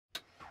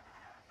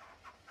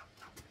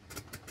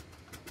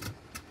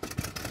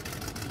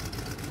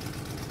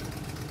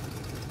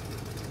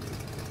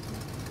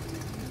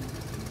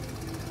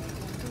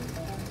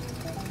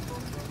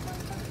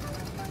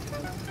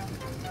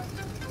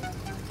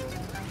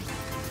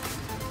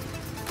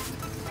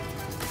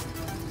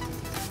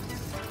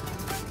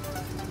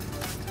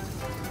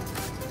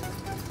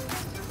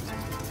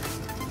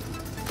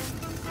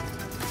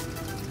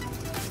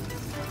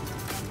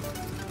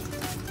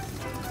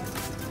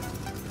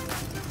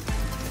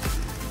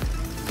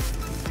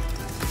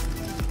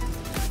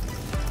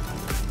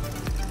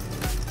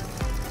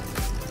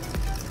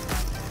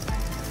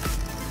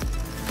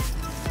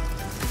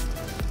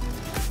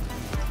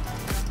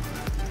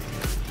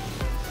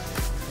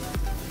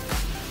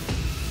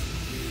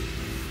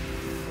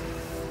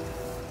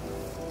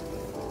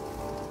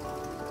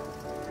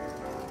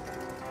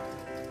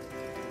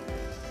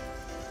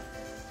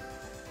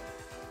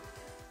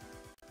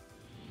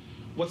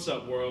What's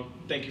up, world?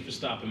 Thank you for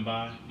stopping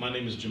by. My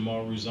name is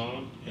Jamal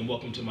Ruzan, and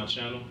welcome to my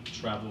channel,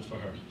 Travel for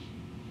Her.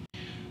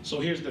 So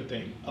here's the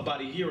thing.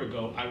 About a year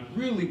ago, I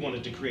really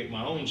wanted to create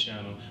my own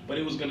channel, but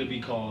it was going to be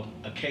called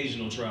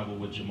Occasional Travel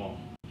with Jamal.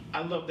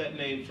 I love that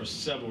name for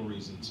several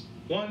reasons.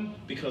 One,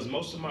 because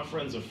most of my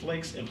friends are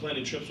flakes and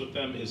planning trips with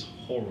them is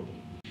horrible.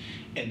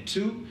 And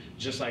two,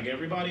 just like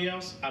everybody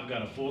else, I've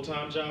got a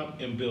full-time job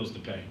and bills to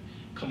pay.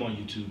 Come on,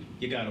 YouTube,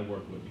 you gotta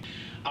work with me.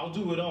 I'll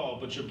do it all,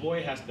 but your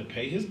boy has to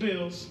pay his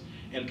bills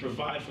and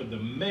provide for the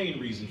main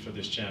reason for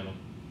this channel,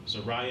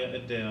 Zaraya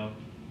Adele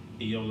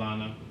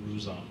Iolana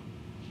Ruzan.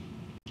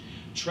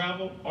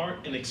 Travel, art,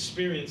 and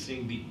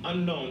experiencing the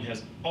unknown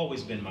has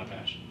always been my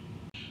passion.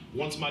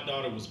 Once my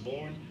daughter was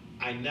born,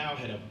 I now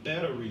had a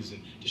better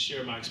reason to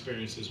share my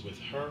experiences with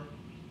her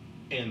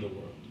and the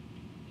world.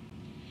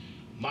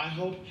 My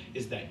hope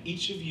is that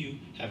each of you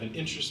have an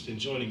interest in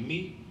joining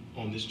me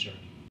on this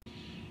journey.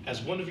 As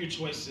one of your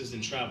choices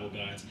in travel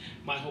guides,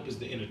 my hope is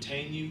to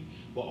entertain you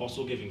while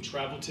also giving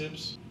travel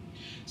tips,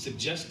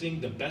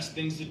 suggesting the best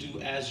things to do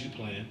as you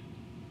plan,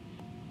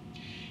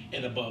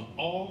 and above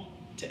all,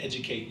 to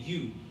educate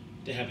you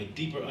to have a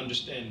deeper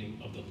understanding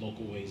of the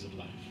local ways of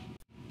life.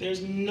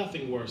 There's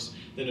nothing worse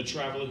than a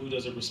traveler who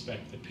doesn't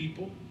respect the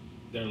people,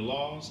 their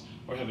laws,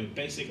 or have a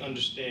basic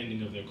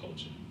understanding of their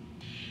culture.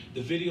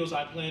 The videos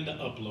I plan to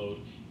upload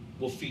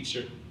will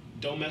feature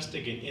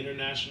domestic and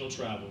international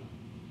travel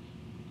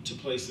to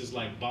places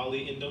like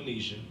Bali,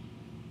 Indonesia,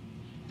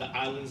 the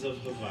islands of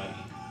Hawaii,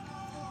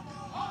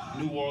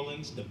 New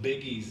Orleans, the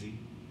Big Easy,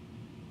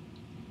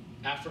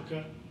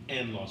 Africa,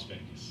 and Las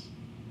Vegas.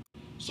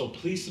 So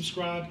please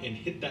subscribe and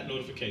hit that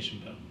notification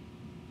bell.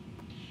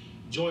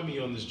 Join me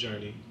on this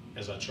journey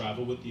as I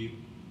travel with you,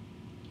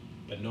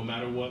 but no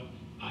matter what,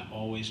 I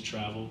always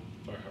travel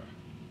for her.